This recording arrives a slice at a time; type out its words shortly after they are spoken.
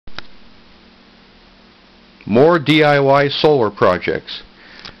more DIY solar projects.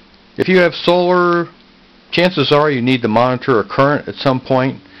 If you have solar, chances are you need to monitor a current at some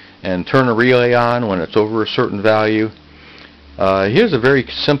point and turn a relay on when it's over a certain value. Here's a very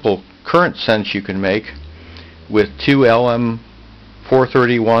simple current sense you can make with two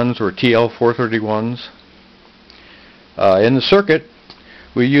LM431s or TL431s. In the circuit,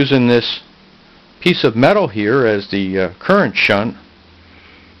 we're using this piece of metal here as the current shunt.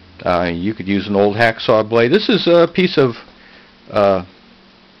 You could use an old hacksaw blade. This is a piece of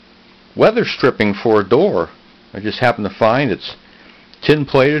weather stripping for a door. I just happened to find it's tin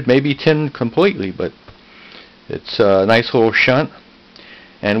plated, maybe tin completely, but it's a nice little shunt.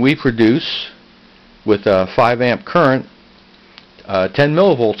 And we produce with a 5 amp current 10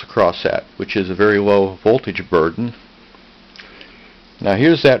 millivolts across that, which is a very low voltage burden. Now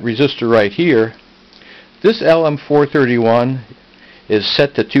here's that resistor right here. This LM431 is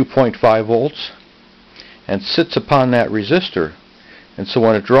set to 2.5 volts and sits upon that resistor, and so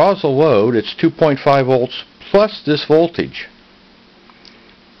when it draws a load, it's 2.5 volts plus this voltage.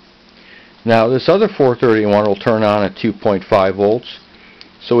 Now this other 431 will turn on at 2.5 volts,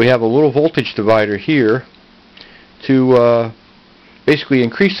 so we have a little voltage divider here to basically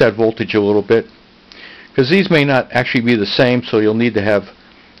increase that voltage a little bit, because these may not actually be the same, so you'll need to have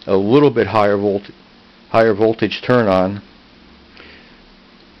a little bit higher voltage turn on.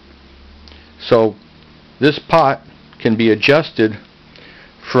 So this pot can be adjusted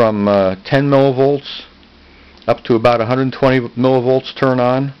from 10 millivolts up to about 120 millivolts turn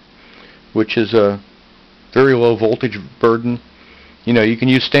on, which is a very low voltage burden. You know, you can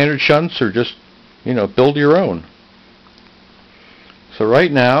use standard shunts or just, you know, build your own. So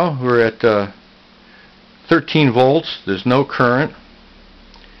right now we're at 13 volts. There's no current.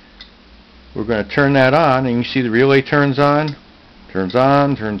 We're going to turn that on, and you see the relay turns on, turns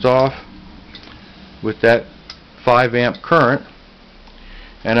off with that 5 amp current.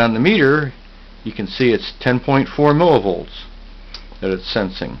 And on the meter you can see it's 10.4 millivolts that it's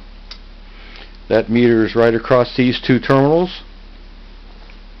sensing. That meter is right across these two terminals.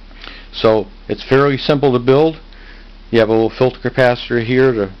 So it's fairly simple to build. You have a little filter capacitor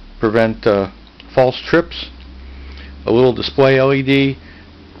here to prevent false trips, a little display LED,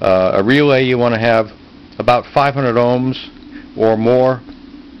 a relay you want to have about 500 ohms or more.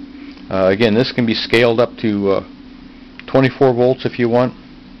 Again, this can be scaled up to 24 volts if you want.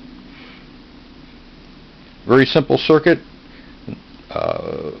 Very simple circuit,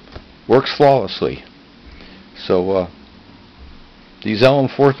 works flawlessly. So these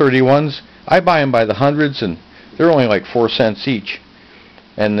LM431s, I buy them by the hundreds, and they're only like 4 cents each,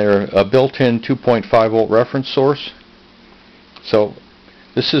 and they're a built-in 2.5 volt reference source. So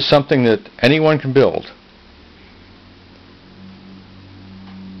this is something that anyone can build.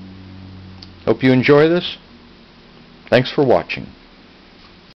 Hope you enjoy this. Thanks for watching.